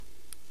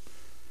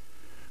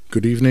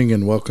Good evening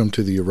and welcome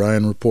to the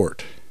Urian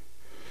Report.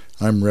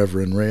 I'm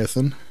Reverend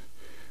Rathan,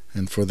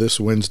 and for this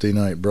Wednesday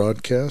night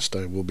broadcast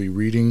I will be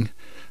reading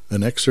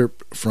an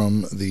excerpt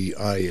from the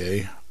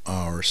Ahyeh,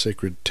 our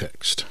sacred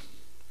text.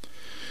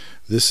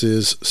 This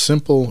is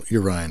simple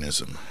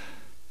Urianism.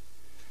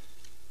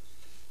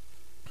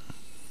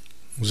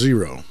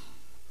 0.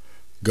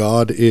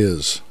 God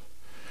is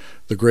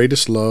the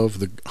greatest love,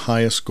 the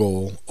highest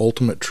goal,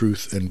 ultimate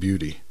truth and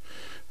beauty,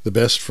 the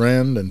best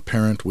friend and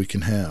parent we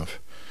can have,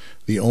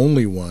 the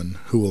only one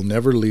who will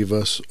never leave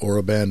us or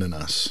abandon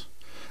us,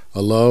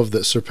 a love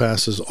that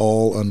surpasses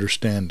all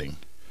understanding,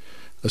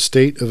 a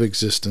state of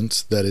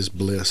existence that is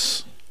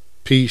bliss,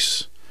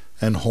 peace,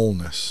 and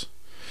wholeness.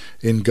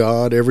 In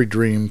God every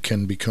dream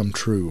can become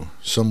true,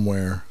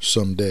 somewhere,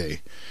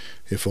 someday,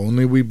 if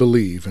only we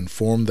believe and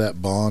form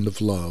that bond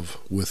of love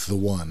with the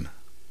One.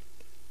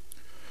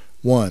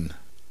 1.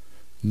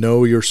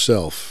 Know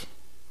yourself.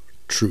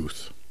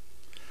 Truth.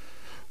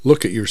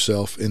 Look at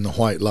yourself in the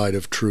white light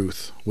of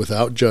truth,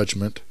 without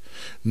judgment,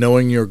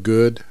 knowing your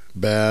good,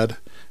 bad,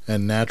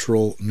 and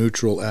natural,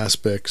 neutral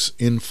aspects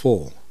in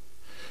full,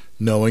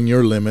 knowing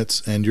your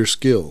limits and your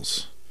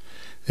skills,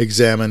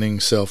 examining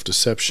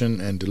self-deception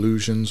and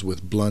delusions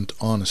with blunt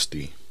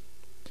honesty,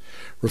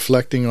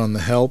 reflecting on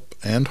the help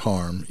and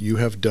harm you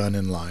have done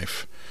in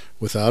life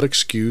without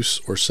excuse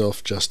or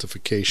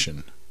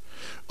self-justification,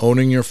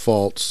 owning your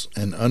faults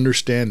and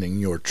understanding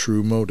your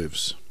true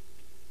motives.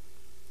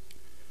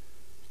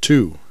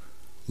 2.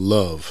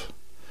 Love.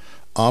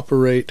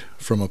 Operate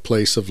from a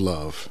place of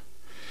love.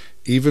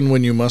 Even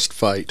when you must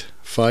fight,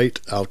 fight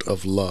out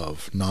of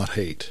love, not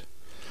hate.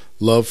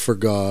 Love for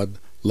God,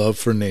 love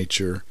for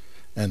nature,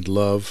 and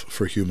love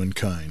for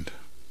humankind.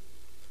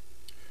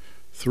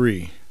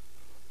 3.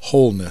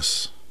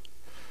 Wholeness.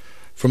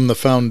 From the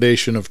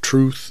foundation of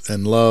truth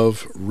and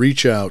love,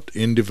 reach out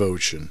in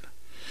devotion.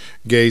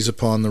 Gaze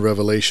upon the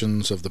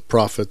revelations of the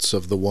prophets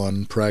of the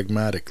One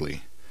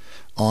pragmatically,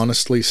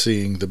 honestly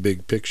seeing the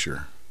big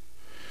picture.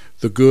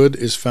 The good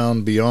is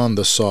found beyond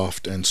the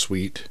soft and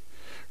sweet.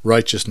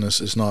 Righteousness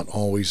is not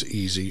always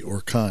easy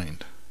or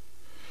kind.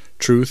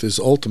 Truth is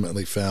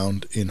ultimately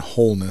found in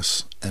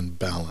wholeness and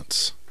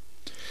balance.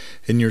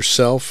 In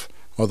yourself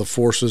are the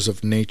forces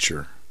of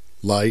nature,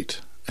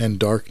 light and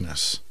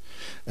darkness,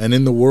 and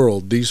in the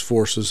world these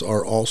forces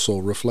are also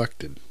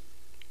reflected.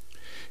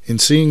 In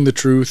seeing the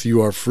truth,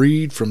 you are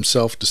freed from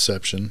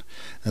self-deception,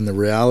 and the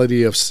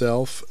reality of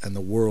self and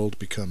the world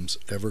becomes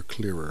ever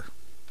clearer.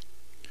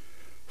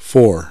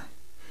 4.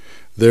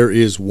 There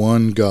is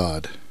one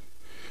God,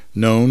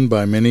 known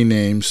by many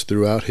names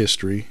throughout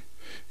history,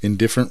 in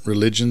different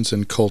religions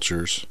and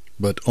cultures,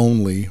 but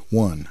only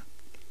one.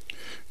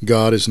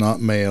 God is not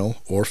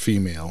male or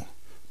female,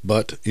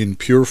 but in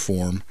pure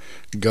form,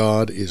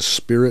 God is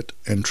spirit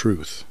and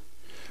truth.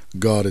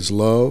 God is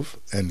love,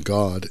 and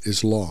God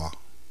is law.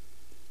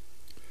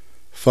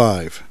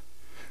 5.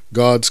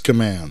 God's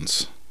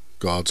commands,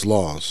 God's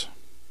laws.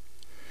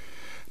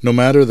 No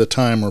matter the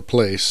time or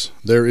place,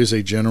 there is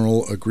a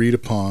general agreed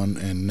upon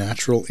and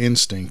natural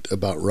instinct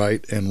about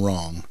right and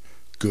wrong,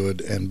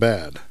 good and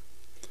bad.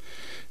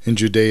 In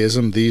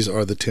Judaism, these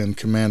are the 10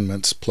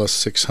 Commandments plus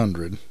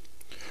 600,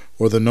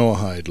 or the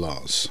Noahide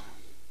laws.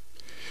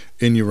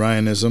 In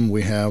Urianism,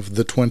 we have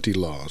the 20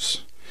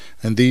 laws,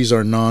 and these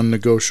are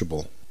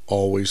non-negotiable,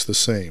 always the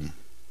same.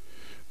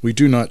 We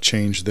do not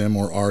change them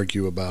or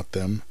argue about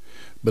them,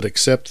 but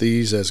accept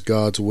these as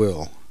God's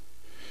will.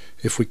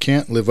 If we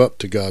can't live up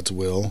to God's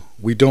will,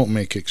 we don't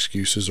make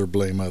excuses or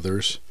blame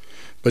others,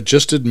 but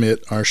just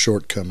admit our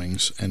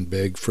shortcomings and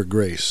beg for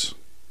grace.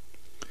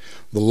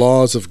 The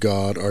laws of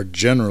God are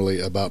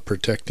generally about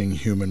protecting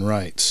human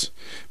rights,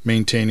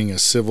 maintaining a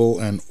civil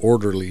and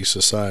orderly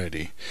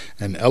society,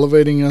 and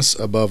elevating us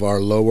above our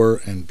lower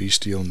and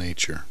bestial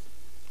nature.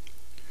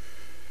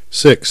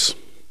 6.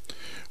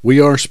 We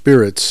are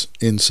spirits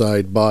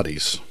inside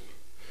bodies.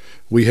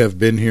 We have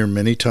been here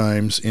many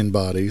times in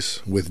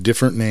bodies, with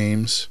different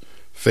names,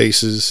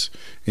 faces,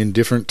 in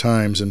different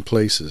times and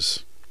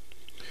places.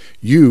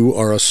 You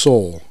are a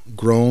soul,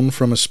 grown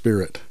from a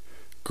spirit,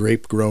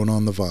 grape grown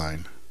on the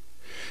vine.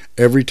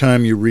 Every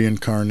time you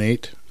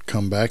reincarnate,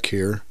 come back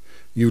here,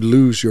 you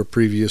lose your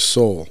previous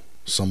soul.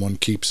 Someone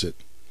keeps it.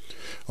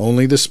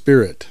 Only the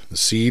spirit, the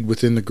seed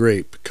within the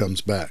grape,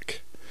 comes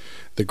back.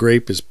 The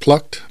grape is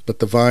plucked, but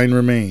the vine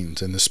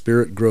remains, and the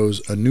spirit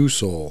grows a new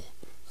soul,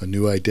 a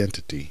new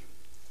identity.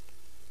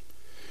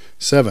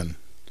 7.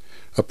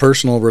 A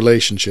personal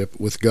relationship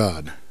with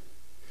God.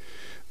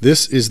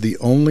 This is the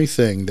only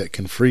thing that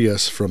can free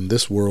us from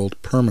this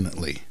world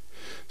permanently,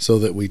 so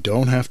that we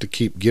don't have to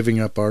keep giving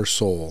up our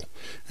soul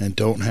and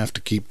don't have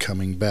to keep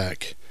coming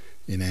back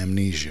in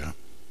amnesia.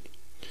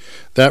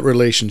 That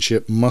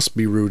relationship must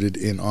be rooted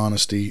in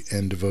honesty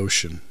and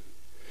devotion.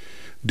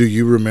 Do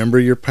you remember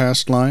your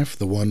past life,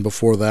 the one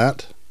before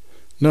that?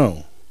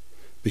 No,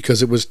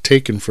 because it was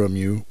taken from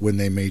you when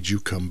they made you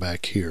come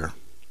back here.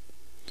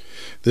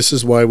 This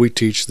is why we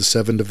teach the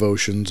 7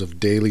 devotions of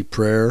daily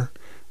prayer,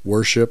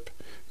 worship,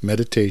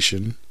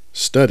 meditation,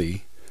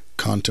 study,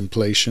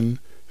 contemplation,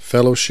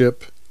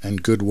 fellowship,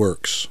 and good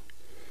works.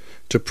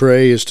 To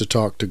pray is to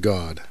talk to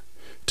God.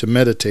 To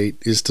meditate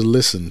is to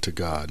listen to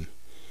God.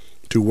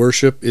 To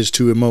worship is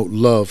to emote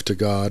love to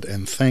God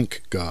and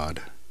thank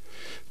God.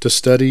 To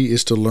study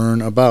is to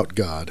learn about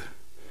God.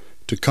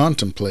 To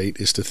contemplate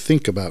is to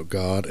think about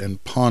God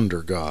and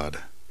ponder God.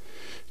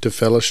 To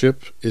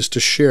fellowship is to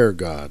share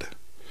God.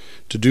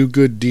 To do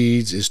good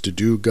deeds is to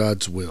do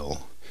God's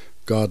will.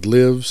 God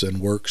lives and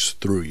works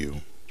through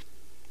you.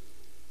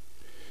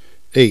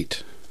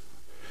 8.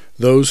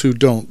 Those who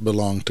don't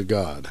belong to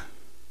God.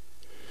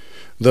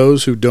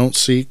 Those who don't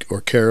seek or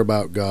care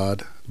about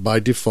God, by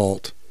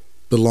default,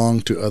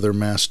 belong to other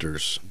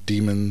masters,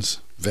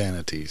 demons,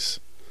 vanities.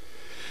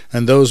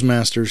 And those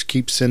masters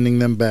keep sending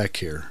them back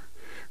here,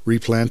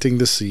 replanting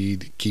the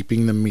seed,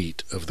 keeping the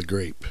meat of the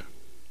grape.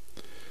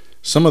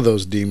 Some of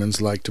those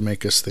demons like to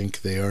make us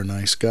think they are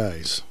nice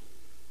guys.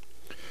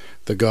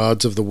 The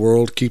gods of the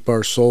world keep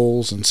our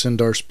souls and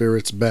send our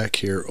spirits back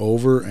here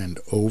over and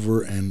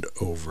over and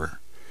over.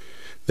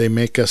 They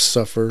make us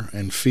suffer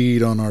and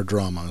feed on our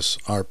dramas,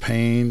 our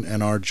pain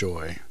and our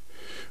joy.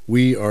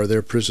 We are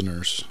their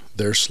prisoners,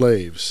 their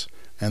slaves,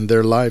 and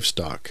their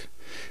livestock,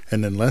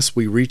 and unless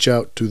we reach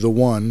out to the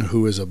one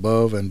who is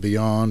above and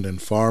beyond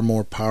and far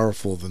more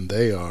powerful than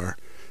they are,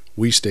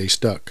 we stay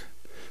stuck,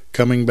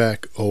 coming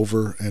back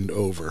over and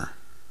over,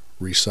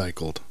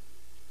 recycled.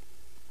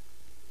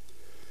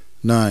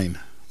 9.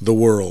 The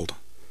world,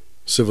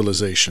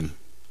 civilization.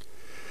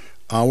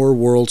 Our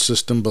world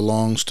system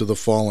belongs to the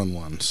fallen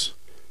ones.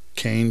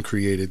 Cain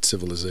created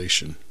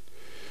civilization.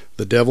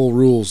 The devil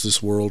rules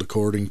this world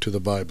according to the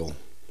Bible.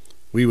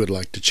 We would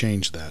like to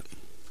change that.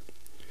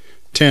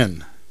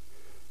 10.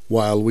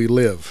 While we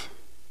live.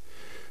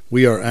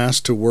 We are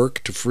asked to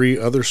work to free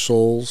other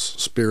souls,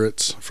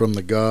 spirits, from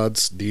the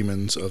gods,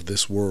 demons of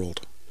this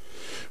world.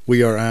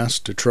 We are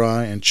asked to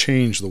try and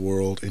change the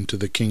world into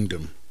the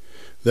kingdom.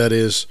 That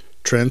is,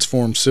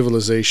 transform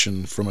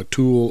civilization from a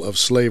tool of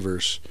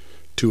slavers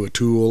to a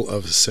tool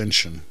of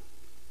ascension.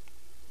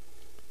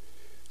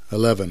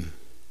 11.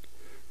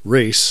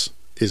 Race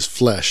is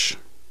flesh.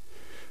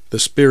 The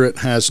spirit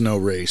has no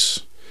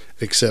race,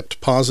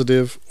 except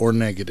positive or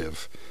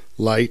negative,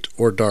 light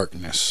or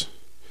darkness.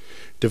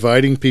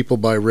 Dividing people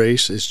by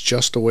race is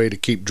just a way to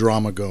keep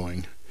drama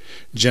going,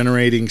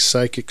 generating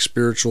psychic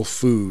spiritual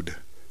food,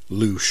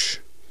 loosh,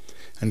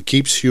 and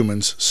keeps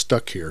humans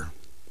stuck here.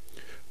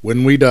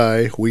 When we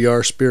die, we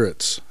are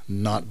spirits,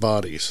 not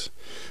bodies,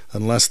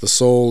 unless the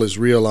soul is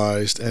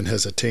realized and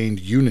has attained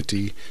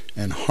unity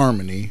and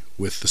harmony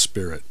with the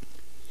spirit.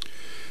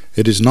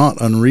 It is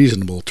not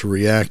unreasonable to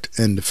react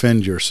and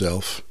defend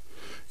yourself,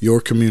 your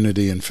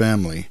community and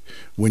family,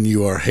 when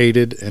you are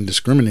hated and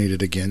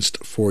discriminated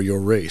against for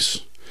your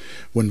race,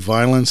 when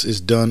violence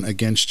is done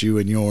against you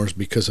and yours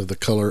because of the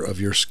color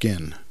of your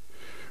skin.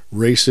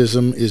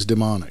 Racism is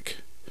demonic.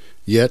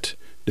 Yet,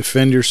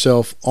 defend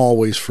yourself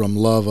always from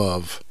love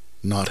of,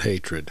 not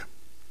hatred.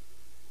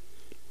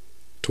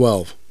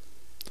 12.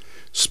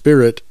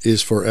 Spirit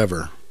is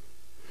forever.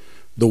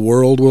 The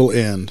world will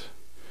end.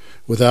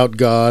 Without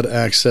God,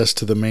 access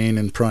to the main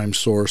and prime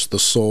source, the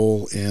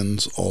soul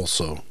ends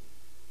also.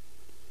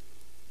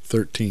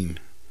 13.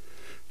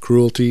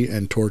 Cruelty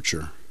and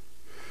torture.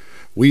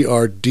 We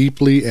are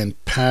deeply and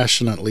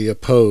passionately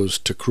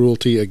opposed to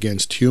cruelty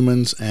against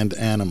humans and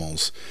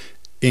animals,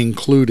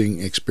 including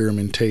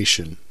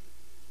experimentation,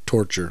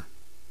 torture.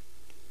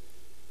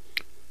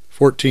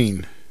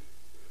 14.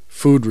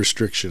 Food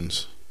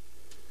restrictions.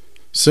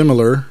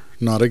 Similar,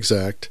 not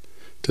exact,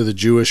 to the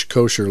Jewish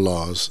kosher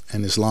laws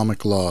and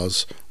Islamic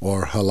laws,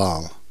 or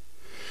halal.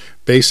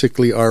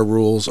 Basically, our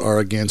rules are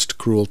against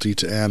cruelty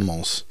to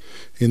animals,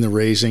 in the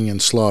raising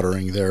and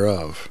slaughtering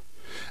thereof,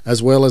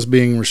 as well as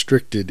being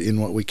restricted in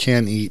what we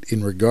can eat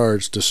in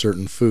regards to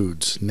certain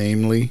foods,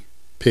 namely,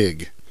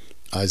 pig,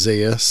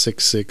 Isaiah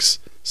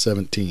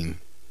 6:17,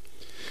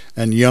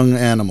 and young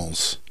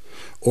animals,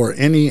 or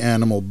any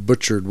animal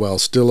butchered while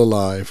still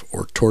alive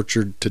or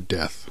tortured to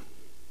death.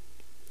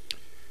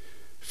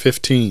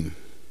 15.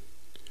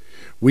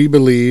 We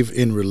believe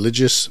in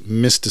religious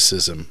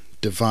mysticism,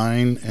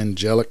 divine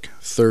angelic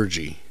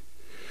theurgy,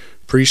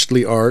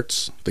 priestly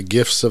arts, the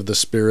gifts of the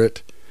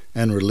Spirit,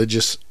 and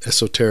religious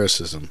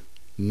esotericism,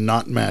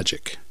 not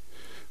magic.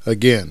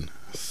 Again,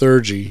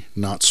 theurgy,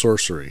 not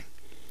sorcery.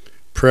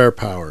 Prayer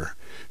power,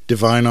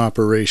 divine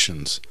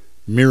operations,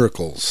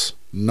 miracles,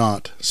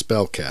 not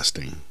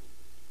spellcasting.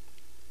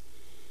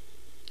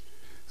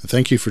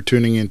 Thank you for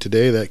tuning in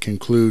today. That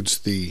concludes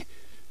the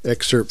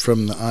excerpt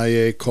from the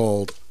Ahyeh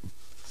called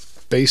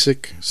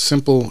Basic,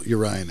 Simple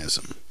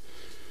Urianism.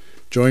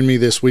 Join me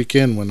this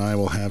weekend when I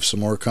will have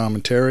some more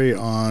commentary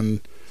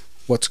on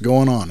what's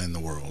going on in the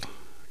world.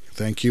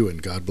 Thank you,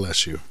 and God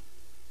bless you.